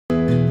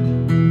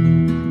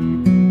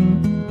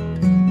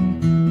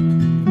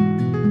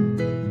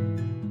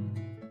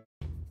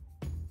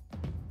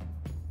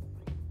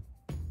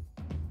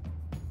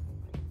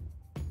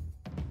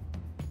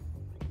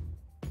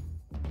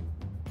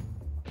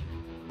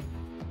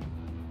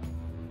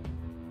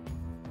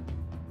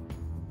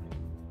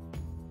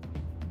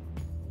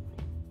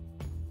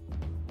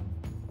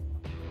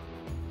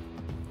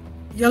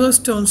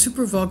Yellowstone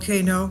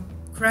Supervolcano.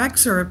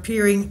 Cracks are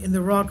appearing in the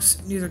rocks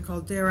near the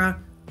Caldera,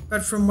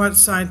 but from what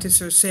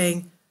scientists are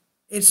saying,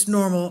 it's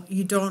normal.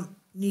 You don't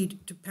need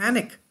to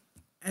panic.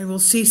 And we'll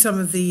see some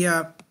of the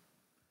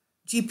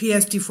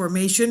GPS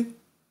deformation,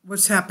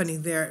 what's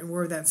happening there and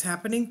where that's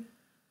happening.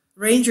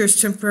 Rangers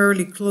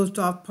temporarily closed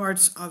off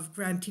parts of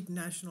Grand Teton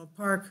National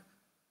Park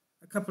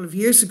a couple of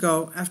years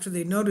ago after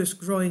they noticed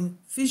growing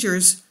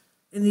fissures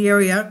in the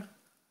area.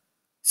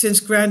 Since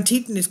Grand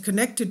Teton is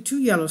connected to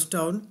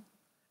Yellowstone,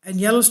 and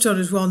Yellowstone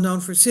is well known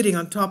for sitting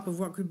on top of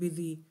what could be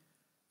the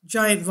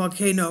giant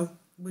volcano,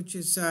 which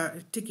is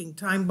a ticking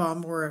time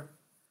bomb or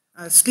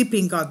a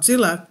sleeping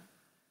Godzilla,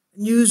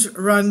 news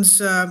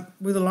runs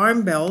with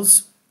alarm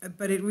bells,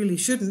 but it really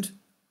shouldn't.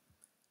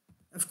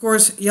 Of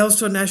course,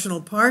 Yellowstone National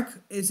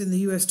Park is in the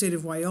U.S. state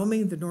of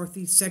Wyoming, the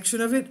northeast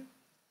section of it,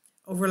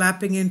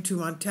 overlapping into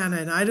Montana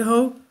and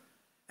Idaho,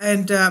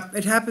 and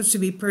it happens to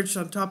be perched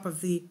on top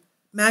of the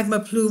magma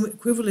plume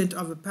equivalent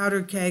of a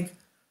powder keg,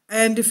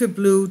 and if it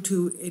blew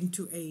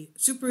into a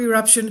super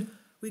eruption,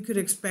 we could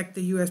expect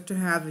the U.S. to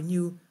have a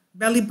new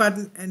belly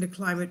button and a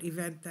climate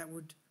event that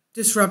would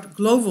disrupt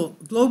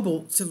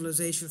global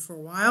civilization for a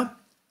while.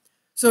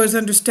 So it's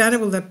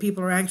understandable that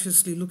people are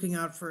anxiously looking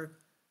out for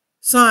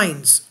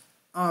signs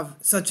of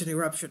such an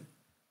eruption.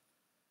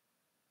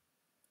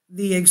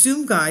 The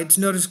exhume guides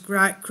noticed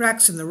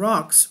cracks in the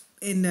rocks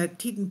in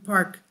Teton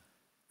Park,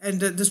 and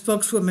the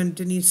spokeswoman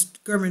Denise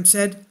Gurman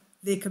said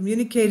they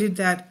communicated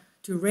that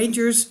to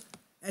rangers,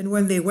 and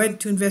when they went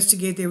to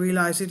investigate, they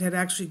realized it had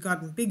actually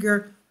gotten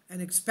bigger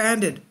and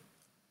expanded.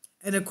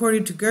 And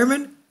according to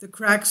Gurman, the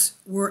cracks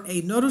were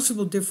a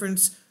noticeable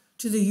difference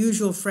to the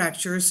usual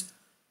fractures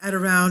at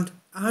around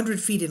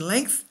 100 feet in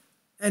length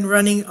and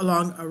running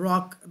along a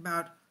rock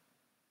about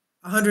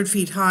 100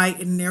 feet high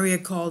in an area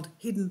called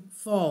Hidden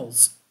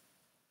Falls.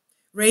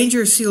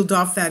 Rangers sealed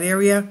off that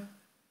area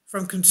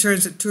from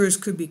concerns that tourists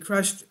could be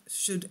crushed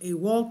should a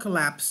wall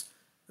collapse,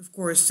 of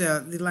course,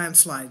 the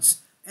landslides.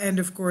 And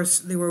of course,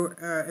 they were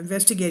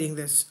investigating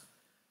this.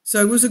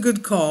 So it was a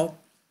good call,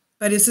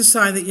 but it's a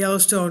sign that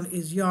Yellowstone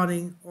is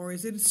yawning, or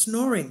is it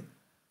snoring?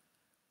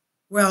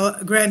 Well,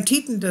 Grand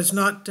Teton does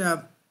not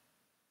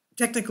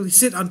technically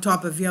sit on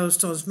top of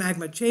Yellowstone's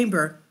magma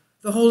chamber.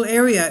 The whole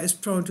area is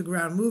prone to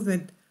ground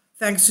movement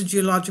thanks to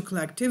geological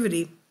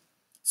activity,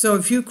 so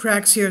a few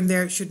cracks here and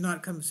there should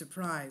not come as a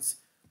surprise.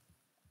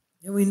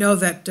 And we know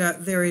that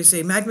there is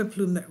a magma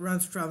plume that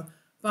runs from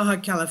Baja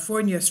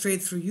California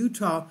straight through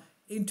Utah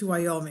into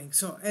Wyoming,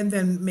 and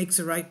then makes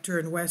a right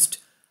turn west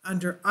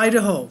under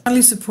Idaho.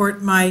 Finally,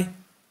 support my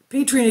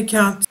Patreon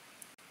account.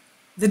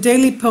 The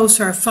daily posts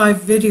are 5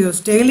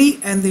 videos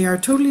daily, and they are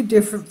totally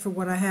different from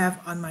what I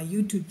have on my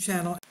YouTube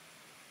channel.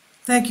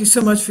 Thank you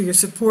so much for your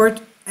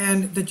support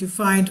and that you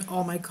find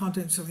all my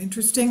content so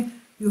interesting.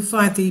 You'll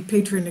find the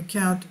Patreon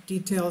account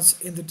details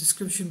in the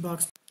description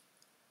box.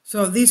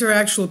 So these are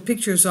actual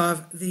pictures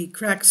of the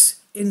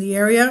cracks in the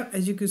area.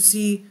 As you can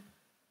see,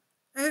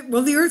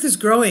 well, the Earth is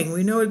growing.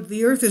 We know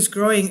the Earth is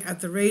growing at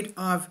the rate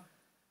of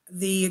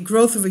the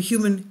growth of a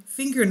human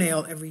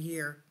fingernail every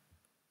year.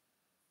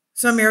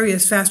 Some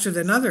areas faster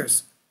than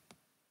others.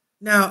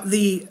 Now,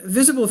 the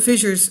visible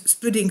fissures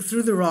splitting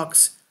through the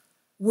rocks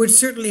would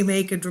certainly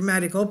make a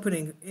dramatic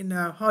opening in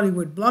a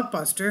Hollywood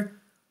blockbuster,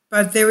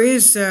 but there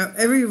is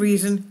every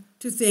reason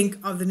to think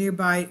of the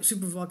nearby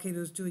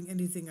supervolcanoes doing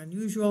anything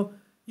unusual.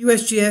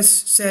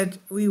 USGS said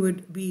we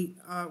would be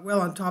well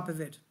on top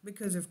of it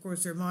because, of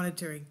course, they're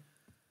monitoring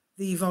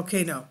the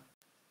volcano.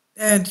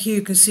 And here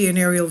you can see an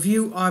aerial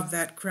view of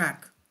that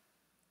crack.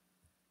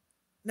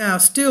 Now,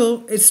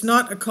 still, it's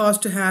not a cause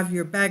to have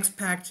your bags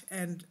packed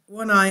and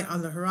one eye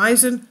on the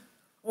horizon,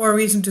 or a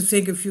reason to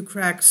think a few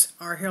cracks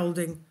are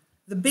heralding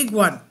the big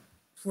one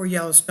for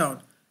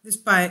Yellowstone. This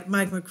by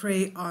Mike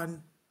McRae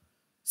on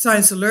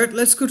Science Alert.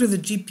 Let's go to the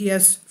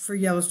GPS for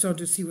Yellowstone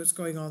to see what's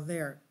going on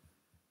there.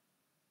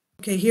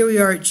 Okay, here we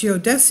are at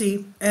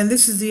geodesy, and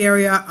this is the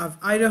area of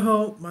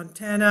Idaho,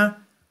 Montana,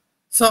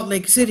 Salt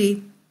Lake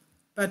City,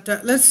 but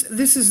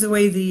this is the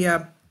way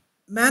the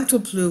mantle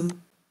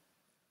plume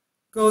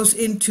goes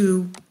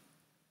into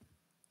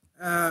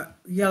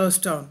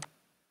Yellowstone.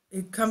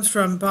 It comes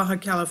from Baja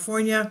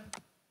California,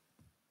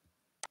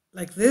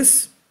 like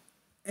this,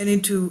 and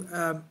into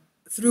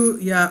through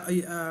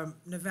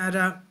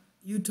Nevada,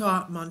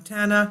 Utah,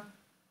 Montana,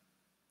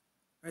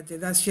 right there,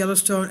 that's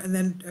Yellowstone, and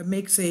then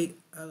makes a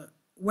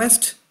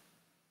west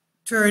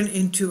turn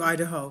into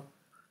Idaho.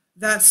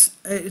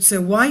 It's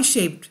a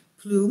Y-shaped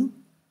plume,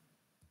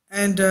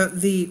 and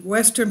the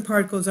western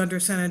part goes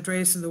under San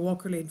Andreas and the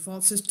Walker Lane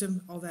Fault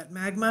System, all that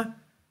magma,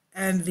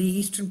 and the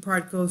eastern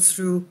part goes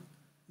through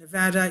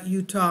Nevada,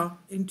 Utah,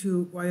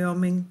 into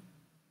Wyoming,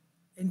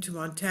 into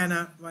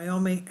Montana,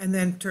 Wyoming, and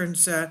then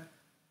turns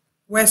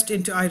west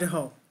into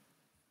Idaho.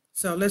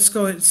 So let's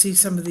go and see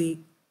some of the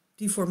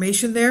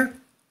deformation there.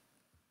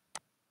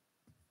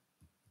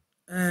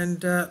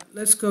 And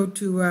let's go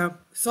to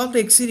Salt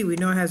Lake City. We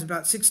know it has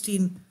about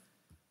 16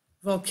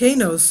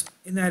 volcanoes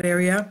in that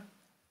area.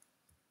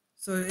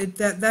 So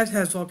that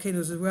has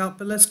volcanoes as well.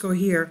 But let's go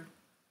here.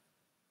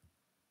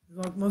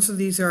 Well, most of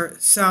these are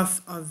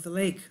south of the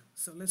lake.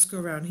 So let's go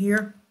around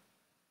here.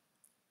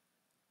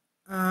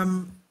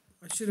 I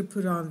should have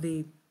put on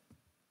the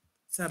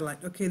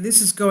satellite. Okay,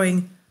 this is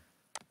going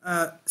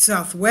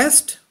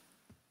southwest,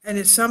 and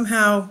it's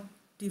somehow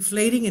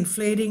deflating,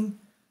 inflating,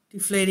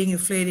 deflating,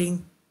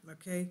 inflating.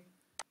 Okay,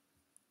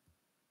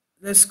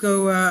 let's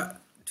go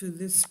to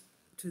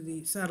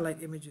the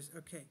satellite images.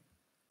 Okay,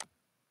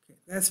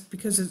 that's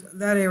because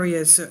that area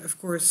is, of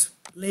course,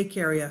 lake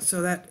area,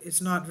 so that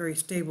is not very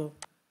stable.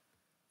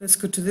 Let's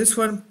go to this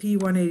one,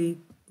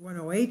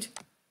 P108.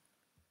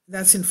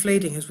 That's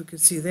inflating, as we can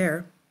see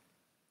there.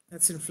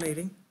 That's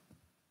inflating.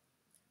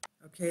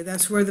 Okay,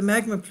 that's where the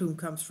magma plume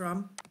comes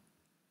from.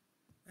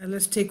 And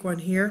let's take one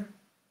here,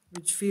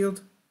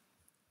 Ridgefield.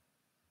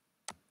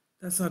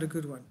 That's not a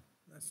good one.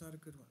 That's not a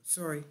good one.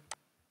 Sorry.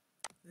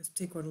 Let's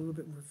take one a little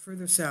bit more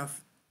further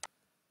south.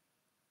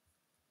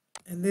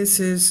 And this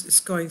is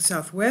going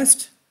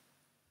southwest,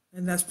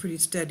 and that's pretty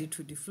steady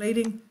to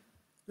deflating.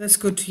 Let's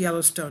go to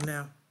Yellowstone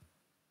now.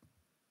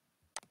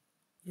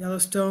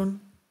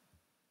 Yellowstone.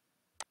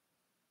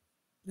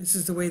 This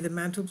is the way the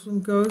mantle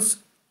plume goes,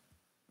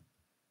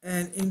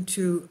 and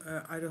into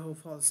Idaho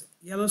Falls.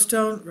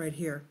 Yellowstone right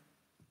here.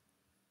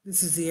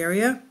 This is the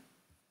area,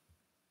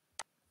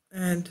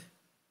 and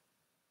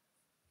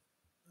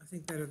I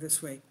think better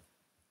this way.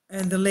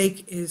 And the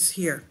lake is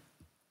here,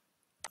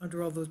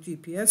 under all those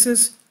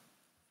GPSs.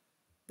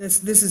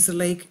 This is the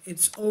lake.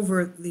 It's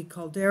over the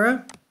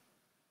Caldera.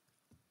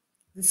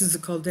 This is the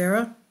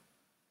Caldera,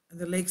 and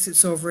the lake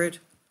sits over it.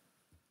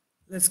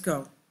 Let's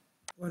go.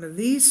 One of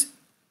these,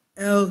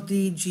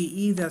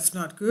 LDGE, that's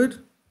not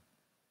good.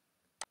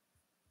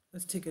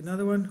 Let's take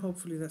another one.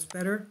 Hopefully that's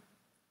better.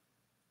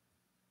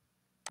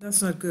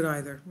 That's not good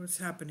either. What's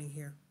happening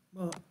here?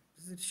 Well,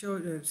 does it show,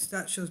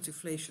 that shows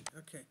deflation.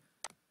 Okay.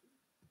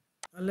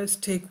 Let's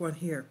take one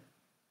here.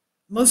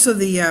 Most of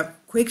the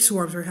quake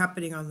swarms are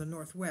happening on the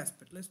northwest,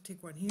 but let's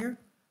take one here.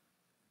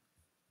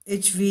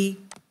 HV.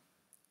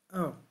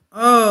 Oh,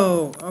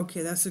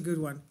 okay, that's a good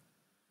one.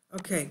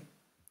 Okay.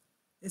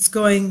 It's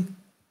going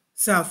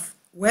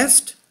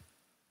southwest,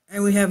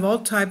 and we have all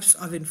types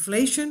of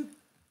inflation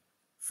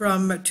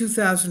from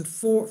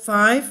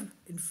 2005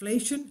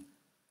 inflation,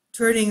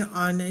 turning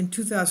on in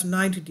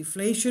 2009 to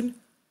deflation,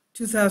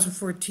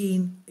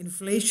 2014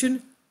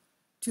 inflation,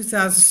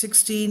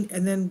 2016,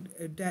 and then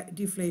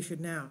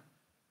deflation now.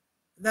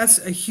 That's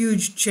a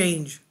huge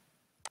change.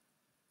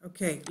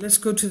 Okay, let's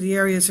go to the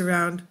areas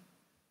around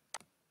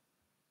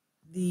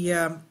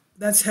the,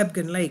 that's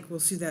Hebgen Lake, we'll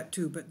see that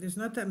too, but there's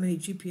not that many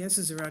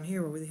GPSs around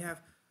here where we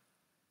have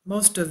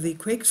most of the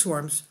quake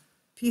swarms.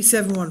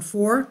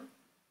 P714,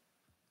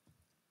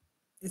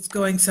 it's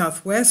going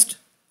southwest,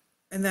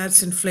 and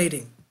that's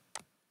inflating.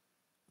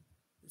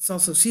 It's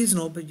also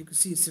seasonal, but you can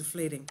see it's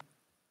inflating.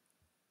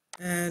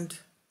 And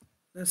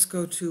let's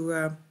go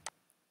to,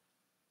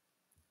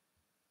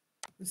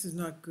 this is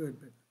not good,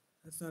 but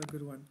that's not a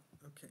good one.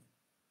 Okay.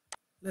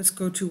 Let's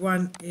go to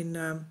one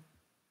in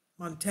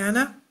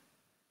Montana,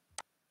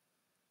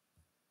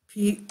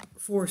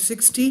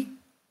 P460,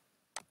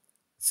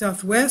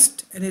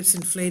 southwest, and it's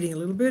inflating a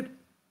little bit.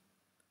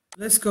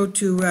 Let's go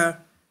to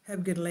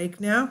Hebgen Lake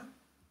now.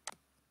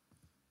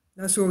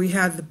 That's where we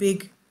had the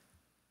big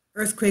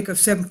earthquake of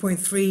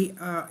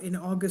 7.3 in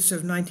August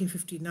of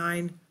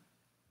 1959,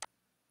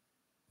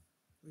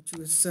 which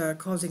was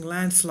causing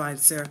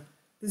landslides there.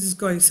 This is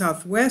going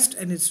southwest,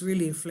 and it's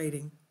really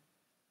inflating.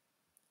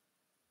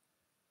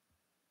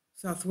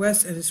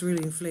 Southwest, and it's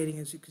really inflating,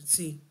 as you can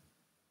see.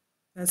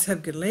 That's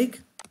Hebgen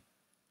Lake.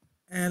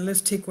 And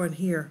let's take one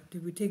here.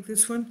 Did we take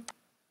this one?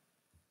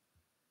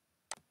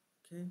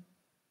 Okay.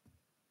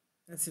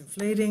 That's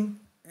inflating.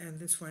 And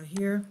this one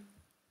here.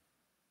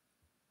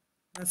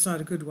 That's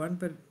not a good one,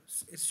 but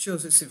it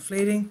shows it's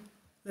inflating.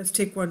 Let's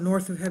take one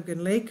north of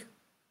Hebgen Lake.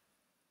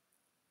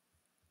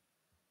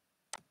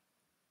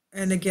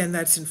 And again,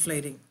 that's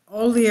inflating.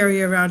 All the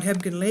area around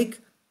Hebgen Lake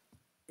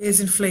is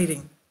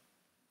inflating.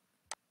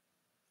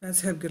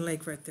 That's Hebgen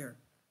Lake right there.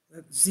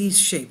 That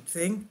Z-shaped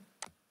thing.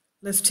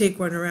 Let's take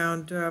one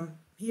around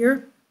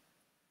here,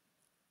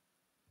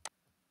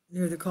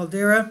 near the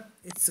Caldera.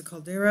 It's the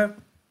Caldera,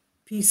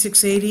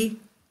 P680.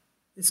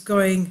 It's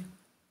going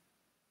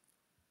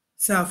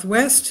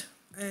southwest,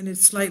 and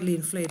it's slightly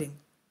inflating.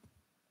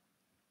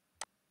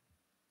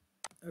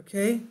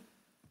 Okay,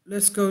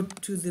 let's go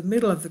to the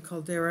middle of the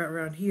Caldera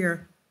around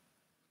here.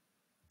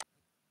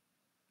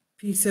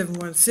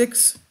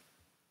 P716.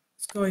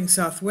 It's going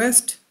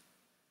southwest,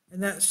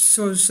 and that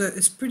shows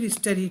it's pretty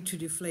steady to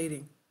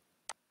deflating.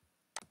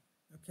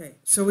 Okay,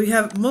 so we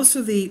have most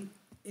of the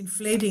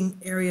inflating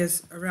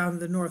areas around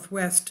the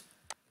northwest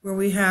where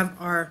we have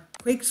our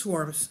quake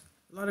swarms,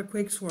 a lot of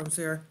quake swarms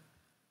there.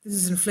 This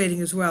is inflating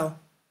as well,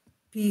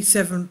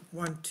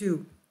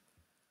 P712.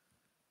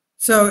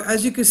 So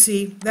as you can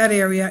see, that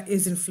area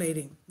is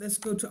inflating. Let's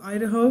go to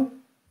Idaho.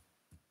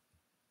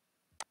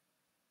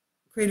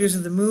 Craters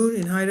of the Moon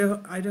in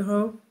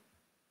Idaho.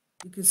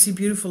 You can see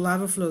beautiful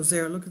lava flows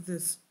there. Look at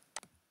this.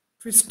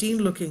 Pristine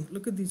looking.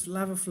 Look at these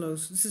lava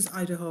flows. This is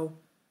Idaho.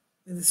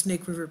 in the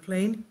Snake River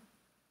Plain.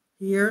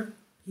 Here,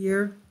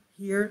 here,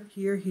 here,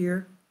 here,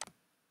 here.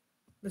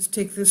 Let's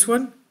take this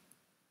one,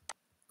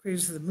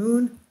 Craters of the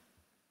Moon.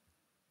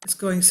 It's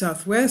going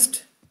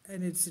southwest,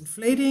 and it's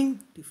inflating,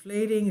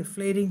 deflating,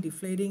 inflating,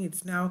 deflating.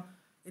 It's now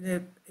in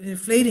an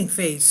inflating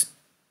phase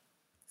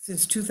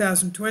since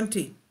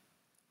 2020.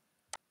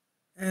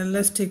 And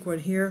let's take one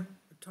here,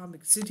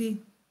 Atomic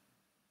City.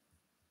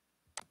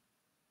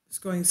 It's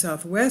going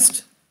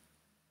southwest,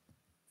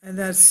 and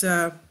that's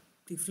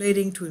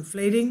deflating to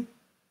inflating.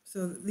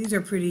 So these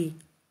are pretty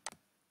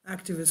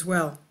active as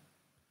well.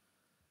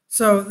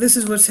 So this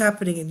is what's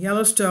happening in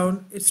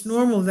Yellowstone. It's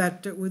normal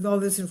that with all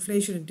this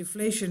inflation and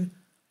deflation,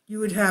 you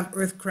would have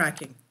earth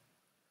cracking.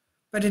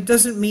 But it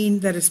doesn't mean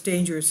that it's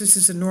dangerous. This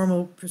is a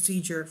normal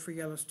procedure for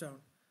Yellowstone.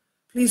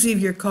 Please leave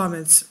your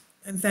comments,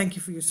 and thank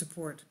you for your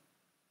support.